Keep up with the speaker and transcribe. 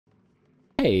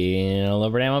Hey,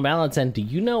 hello, Ammo Balance, and do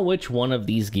you know which one of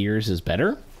these gears is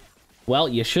better? Well,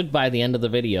 you should by the end of the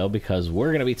video, because we're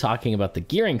going to be talking about the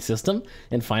gearing system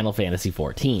in Final Fantasy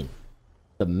XIV.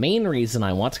 The main reason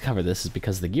I want to cover this is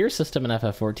because the gear system in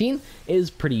FF14 is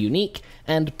pretty unique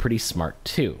and pretty smart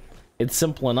too. It's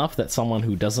simple enough that someone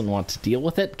who doesn't want to deal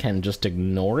with it can just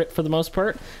ignore it for the most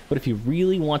part, but if you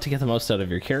really want to get the most out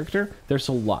of your character, there's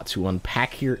a lot to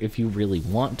unpack here if you really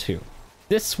want to.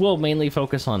 This will mainly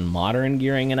focus on modern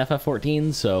gearing in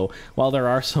FF14, so while there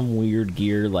are some weird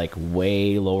gear like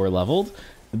way lower leveled,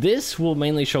 this will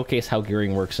mainly showcase how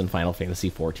gearing works in Final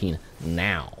Fantasy XIV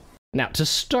now. Now, to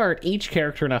start, each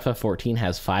character in FF14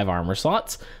 has 5 armor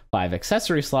slots, 5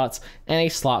 accessory slots, and a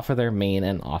slot for their main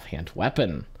and offhand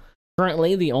weapon.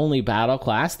 Currently, the only battle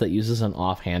class that uses an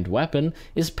offhand weapon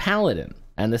is Paladin,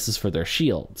 and this is for their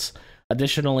shields.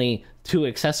 Additionally, 2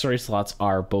 accessory slots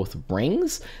are both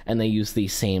rings, and they use the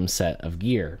same set of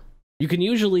gear. You can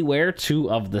usually wear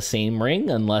 2 of the same ring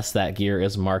unless that gear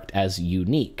is marked as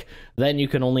unique. Then you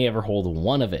can only ever hold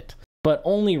 1 of it. But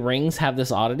only rings have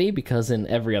this oddity because in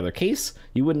every other case,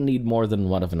 you wouldn't need more than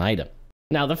 1 of an item.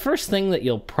 Now, the first thing that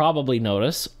you'll probably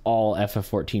notice all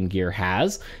FF14 gear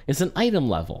has is an item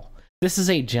level. This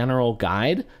is a general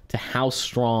guide to how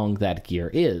strong that gear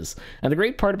is. And the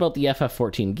great part about the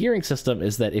FF14 gearing system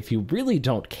is that if you really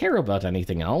don't care about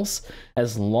anything else,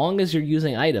 as long as you're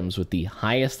using items with the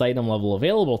highest item level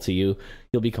available to you,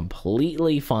 you'll be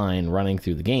completely fine running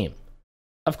through the game.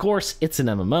 Of course, it's an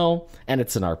MMO, and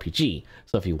it's an RPG,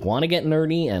 so if you want to get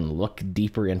nerdy and look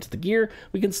deeper into the gear,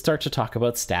 we can start to talk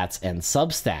about stats and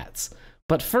substats.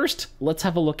 But first, let's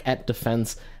have a look at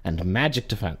defense and magic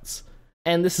defense.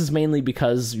 And this is mainly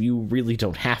because you really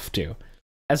don't have to.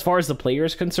 As far as the player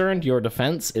is concerned, your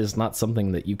defense is not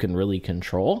something that you can really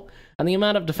control, and the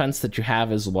amount of defense that you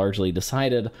have is largely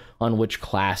decided on which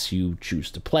class you choose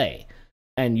to play,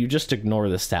 and you just ignore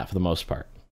this stat for the most part.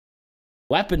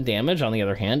 Weapon damage, on the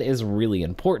other hand, is really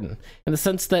important, in the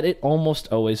sense that it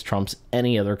almost always trumps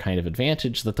any other kind of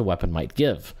advantage that the weapon might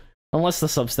give, unless the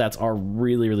substats are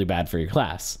really bad for your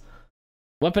class.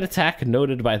 Weapon attack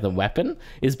noted by the weapon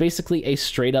is basically a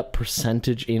straight up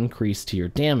percentage increase to your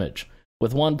damage,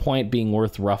 with 1 point being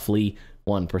worth roughly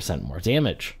 1% more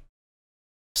damage.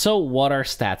 So what are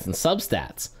stats and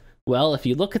substats? Well, if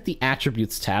you look at the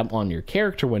attributes tab on your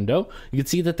character window, you can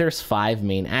see that there's 5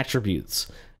 main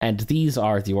attributes, and these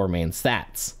are your main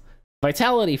stats.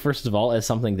 Vitality, first of all, is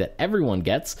something that everyone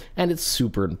gets, and it's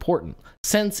super important,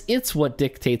 since it's what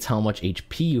dictates how much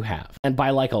HP you have, and by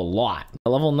like a lot. A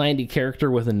level 90 character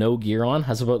with no gear on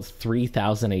has about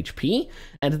 3,000 HP,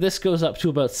 and this goes up to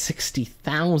about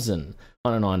 60,000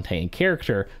 on an on-tank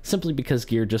character, simply because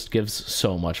gear just gives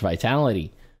so much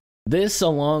vitality. This,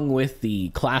 along with the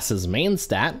class's main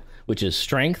stat, which is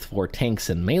strength for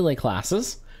tanks and melee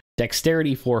classes,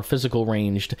 dexterity for physical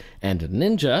ranged and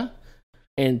ninja,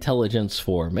 intelligence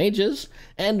for mages,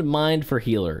 and mind for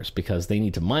healers, because they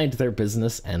need to mind their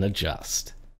business and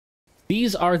adjust.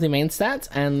 These are the main stats,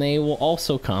 and they will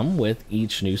also come with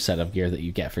each new set of gear that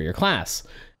you get for your class,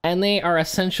 and they are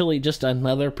essentially just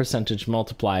another percentage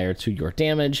multiplier to your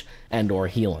damage and or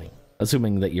healing,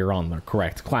 assuming that you're on the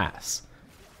correct class.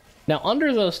 Now,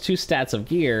 under those 2 stats of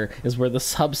gear is where the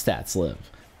substats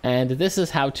live, and this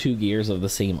is how 2 gears of the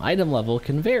same item level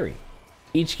can vary.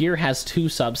 Each gear has 2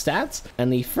 substats,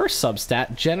 and the first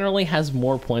substat generally has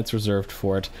more points reserved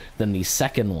for it than the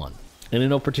second one. And in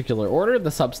no particular order, the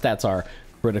substats are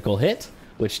critical hit,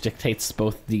 which dictates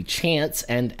both the chance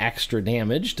and extra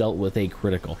damage dealt with a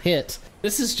critical hit.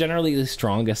 This is generally the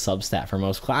strongest substat for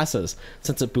most classes,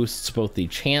 since it boosts both the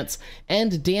chance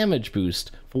and damage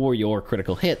boost for your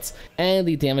critical hits, and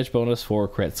the damage bonus for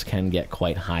crits can get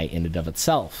quite high in and of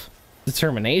itself.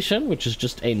 Determination, which is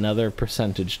just another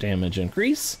percentage damage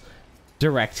increase.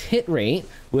 Direct hit rate,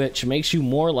 which makes you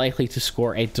more likely to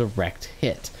score a direct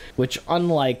hit, which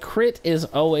unlike crit is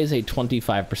always a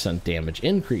 25% damage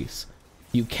increase.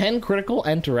 You can critical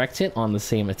and direct hit on the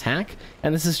same attack,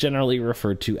 and this is generally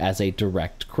referred to as a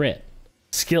direct crit.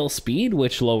 Skill speed,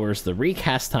 which lowers the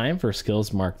recast time for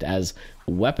skills marked as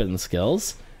weapon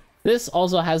skills. This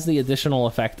also has the additional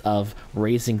effect of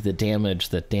raising the damage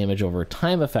that damage over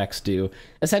time effects do,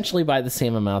 essentially by the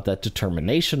same amount that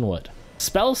determination would.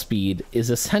 Spell speed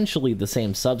is essentially the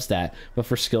same substat, but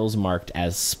for skills marked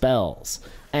as spells,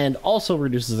 and also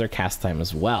reduces their cast time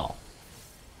as well.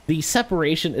 The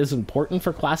separation is important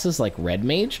for classes like Red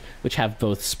Mage, which have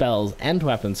both spells and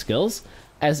weapon skills,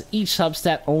 as each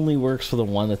substat only works for the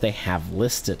one that they have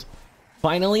listed.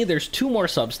 Finally, there's 2 more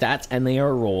substats, and they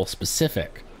are role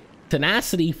specific.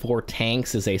 Tenacity for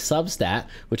tanks is a substat,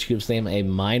 which gives them a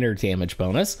minor damage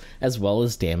bonus, as well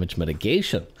as damage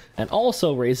mitigation, and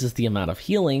also raises the amount of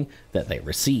healing that they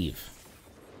receive.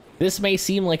 This may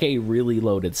seem like a really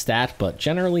loaded stat, but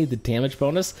generally the damage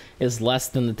bonus is less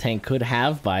than the tank could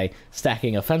have by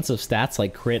stacking offensive stats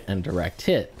like crit and direct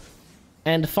hit.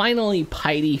 And finally,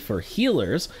 Piety for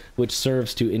healers, which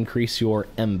serves to increase your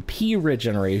MP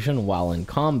regeneration while in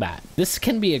combat. This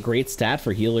can be a great stat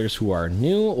for healers who are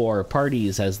new or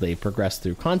parties as they progress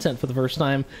through content for the first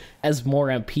time, as more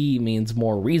MP means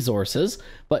more resources,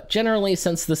 but generally,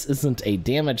 since this isn't a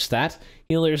damage stat,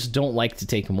 healers don't like to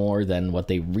take more than what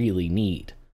they really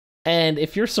need. And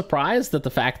if you're surprised at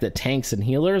the fact that tanks and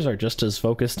healers are just as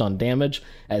focused on damage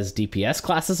as DPS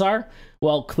classes are,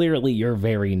 well, clearly you're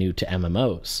very new to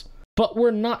MMOs. But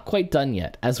we're not quite done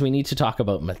yet, as we need to talk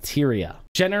about materia.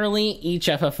 Generally, each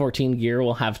FF14 gear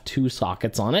will have 2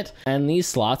 sockets on it, and these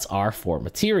slots are for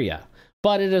materia.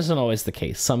 But it isn't always the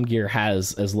case. Some gear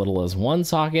has as little as 1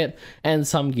 socket, and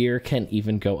some gear can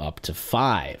even go up to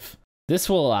 5. This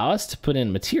will allow us to put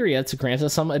in materia to grant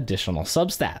us some additional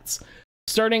substats.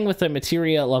 Starting with the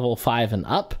materia level 5 and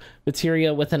up,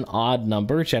 materia with an odd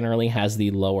number generally has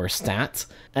the lower stats,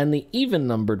 and the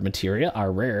even-numbered materia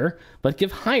are rare, but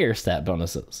give higher stat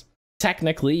bonuses.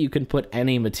 Technically, you can put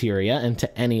any materia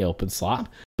into any open slot,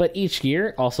 but each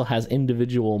gear also has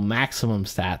individual maximum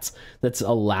stats that's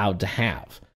allowed to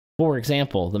have. For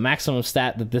example, the maximum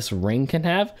stat that this ring can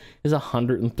have is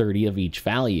 130 of each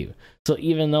value. So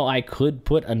even though I could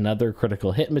put another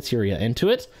critical hit materia into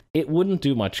it, it wouldn't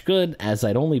do much good, as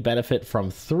I'd only benefit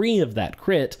from 3 of that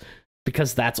crit,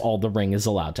 because that's all the ring is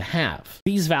allowed to have.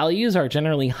 These values are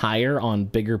generally higher on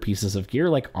bigger pieces of gear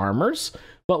like armors,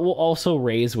 but will also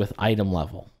raise with item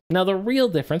level. Now, the real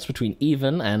difference between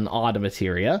even and odd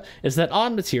materia is that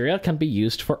odd materia can be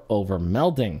used for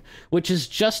over-melding, which is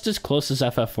just as close as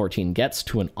FF14 gets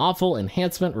to an awful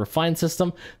enhancement refined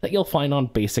system that you'll find on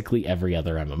basically every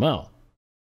other MMO.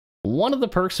 One of the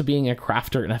perks of being a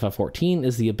crafter in FF14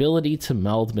 is the ability to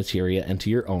meld materia into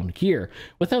your own gear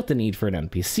without the need for an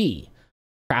NPC.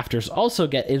 Crafters also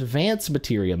get advanced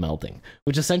materia melding,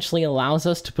 which essentially allows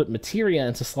us to put materia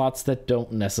into slots that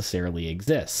don't necessarily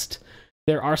exist.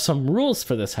 There are some rules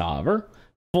for this, however.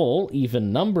 Full,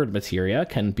 even-numbered materia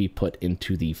can be put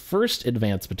into the first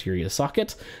advanced materia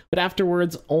socket, but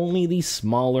afterwards only the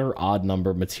smaller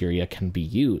odd-numbered materia can be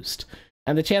used.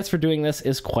 And the chance for doing this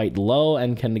is quite low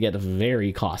and can get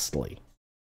very costly.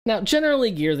 Now,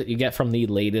 generally gear that you get from the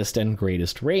latest and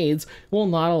greatest raids will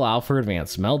not allow for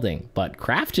advanced melding, but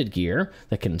crafted gear,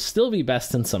 that can still be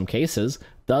best in some cases,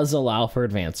 does allow for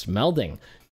advanced melding,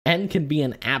 and can be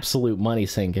an absolute money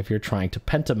sink if you're trying to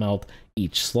pentamelt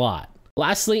each slot.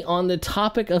 Lastly, on the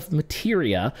topic of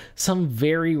materia, some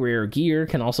very rare gear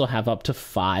can also have up to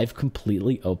 5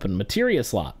 completely open materia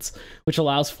slots, which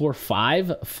allows for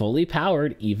 5 fully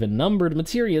powered, even-numbered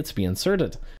materia to be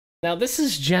inserted. Now, this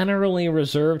is generally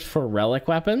reserved for relic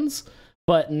weapons,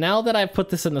 but now that I've put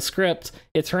this in the script,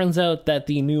 it turns out that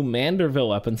the new Manderville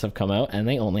weapons have come out and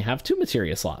they only have 2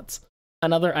 materia slots.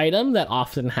 Another item that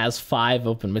often has 5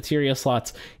 open materia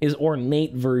slots is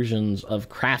ornate versions of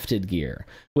crafted gear,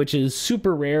 which is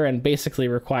super rare and basically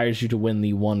requires you to win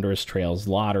the Wondrous Trails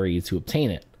lottery to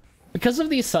obtain it. Because of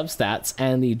these substats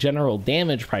and the general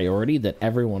damage priority that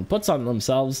everyone puts on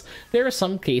themselves, there are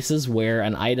some cases where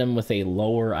an item with a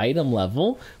lower item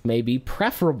level may be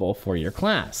preferable for your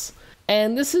class.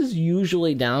 And this is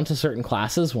usually down to certain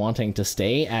classes wanting to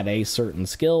stay at a certain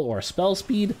skill or spell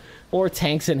speed, or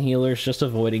tanks and healers just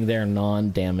avoiding their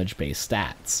non-damage based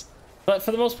stats. But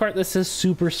for the most part, this is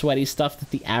super sweaty stuff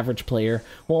that the average player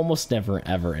will almost never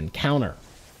ever encounter.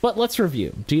 But let's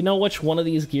review. Do you know which one of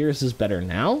these gears is better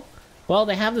now? Well,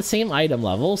 they have the same item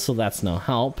level, so that's no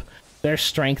help. Their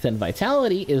strength and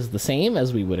vitality is the same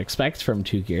as we would expect from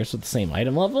 2 gears with the same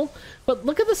item level, but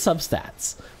look at the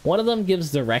substats. One of them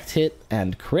gives direct hit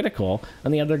and critical,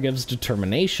 and the other gives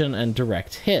determination and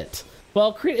direct hit.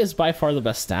 Well, crit is by far the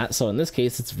best stat, so in this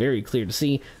case it's very clear to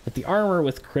see that the armor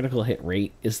with critical hit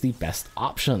rate is the best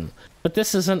option. But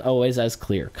this isn't always as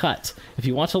clear cut. If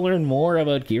you want to learn more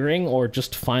about gearing, or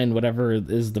just find whatever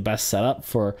is the best setup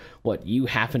for what you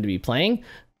happen to be playing,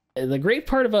 the great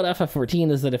part about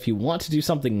FF14 is that if you want to do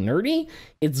something nerdy,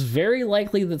 it's very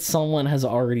likely that someone has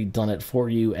already done it for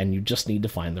you and you just need to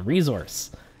find the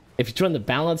resource. If you join the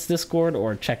Balance Discord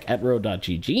or check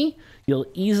etro.gg, you'll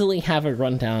easily have a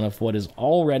rundown of what is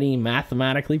already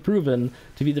mathematically proven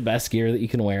to be the best gear that you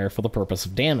can wear for the purpose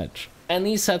of damage. And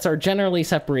these sets are generally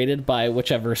separated by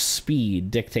whichever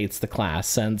speed dictates the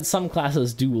class, and some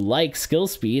classes do like skill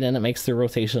speed, and it makes their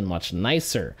rotation much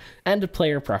nicer, and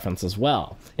player preference as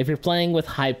well. If you're playing with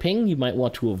high ping, you might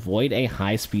want to avoid a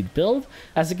high speed build,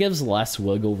 as it gives less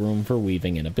wiggle room for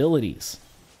weaving in abilities.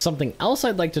 Something else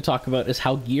I'd like to talk about is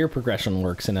how gear progression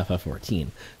works in FF14,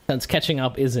 since catching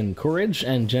up is encouraged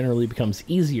and generally becomes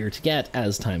easier to get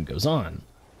as time goes on.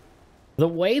 The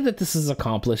way that this is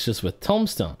accomplished is with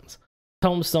tomestones.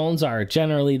 Tomestones are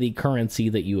generally the currency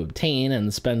that you obtain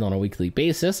and spend on a weekly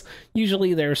basis.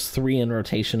 Usually there's 3 in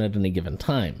rotation at any given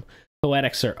time.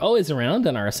 Poetics are always around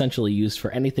and are essentially used for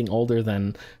anything older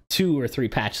than 2 or 3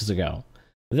 patches ago.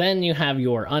 Then you have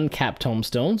your uncapped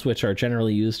tomestones, which are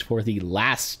generally used for the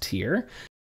last tier.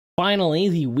 Finally,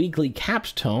 the weekly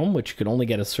capped tome, which you can only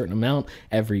get a certain amount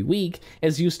every week,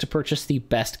 is used to purchase the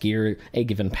best gear a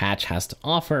given patch has to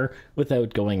offer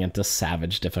without going into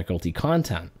savage difficulty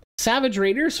content. Savage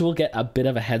Raiders will get a bit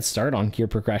of a head start on gear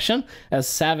progression, as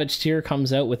Savage tier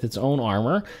comes out with its own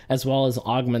armor, as well as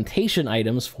augmentation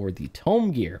items for the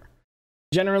tome gear.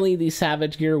 Generally, the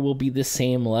Savage gear will be the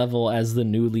same level as the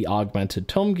newly augmented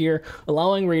tome gear,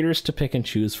 allowing raiders to pick and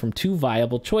choose from 2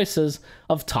 viable choices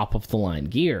of top-of-the-line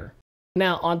gear.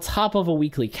 Now, on top of a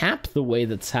weekly cap, the way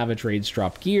that Savage Raids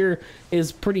drop gear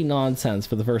is pretty nonsense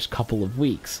for the first couple of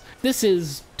weeks. This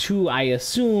is to, I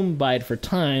assume, bide for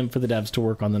time for the devs to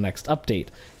work on the next update,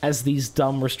 as these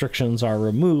dumb restrictions are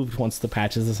removed once the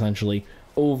patch is essentially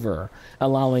over,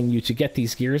 allowing you to get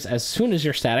these gears as soon as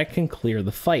your static can clear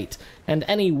the fight, and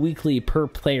any weekly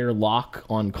per-player lock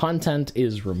on content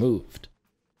is removed.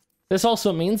 This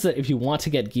also means that if you want to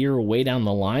get gear way down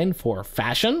the line for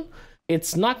fashion,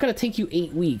 it's not going to take you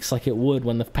 8 weeks like it would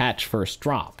when the patch first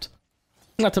dropped.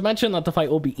 Not to mention that the fight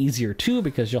will be easier too,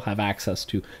 because you'll have access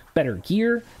to better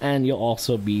gear, and you'll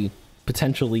also be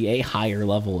potentially a higher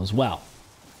level as well.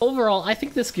 Overall, I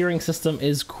think this gearing system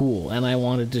is cool, and I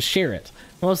wanted to share it,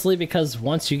 mostly because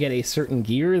once you get a certain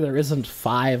gear, there isn't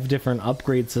 5 different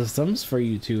upgrade systems for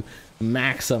you to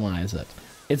maximize it.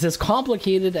 It's as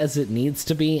complicated as it needs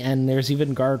to be, and there's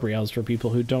even guardrails for people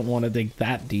who don't want to dig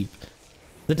that deep.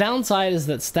 The downside is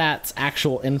that stats'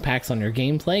 actual impacts on your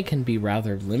gameplay can be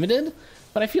rather limited,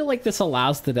 but I feel like this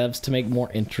allows the devs to make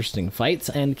more interesting fights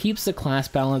and keeps the class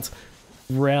balance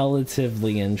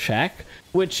relatively in check,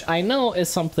 which I know is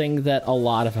something that a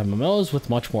lot of MMOs with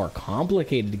much more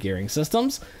complicated gearing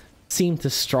systems seem to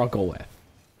struggle with.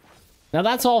 Now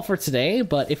that's all for today,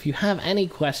 but if you have any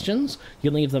questions, you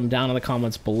can leave them down in the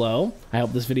comments below. I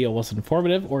hope this video was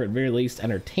informative, or at very least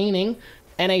entertaining.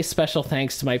 And a special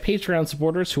thanks to my Patreon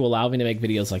supporters who allow me to make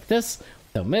videos like this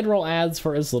without mid-roll ads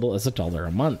for as little as $1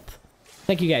 a month.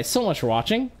 Thank you guys so much for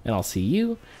watching, and I'll see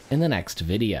you in the next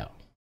video.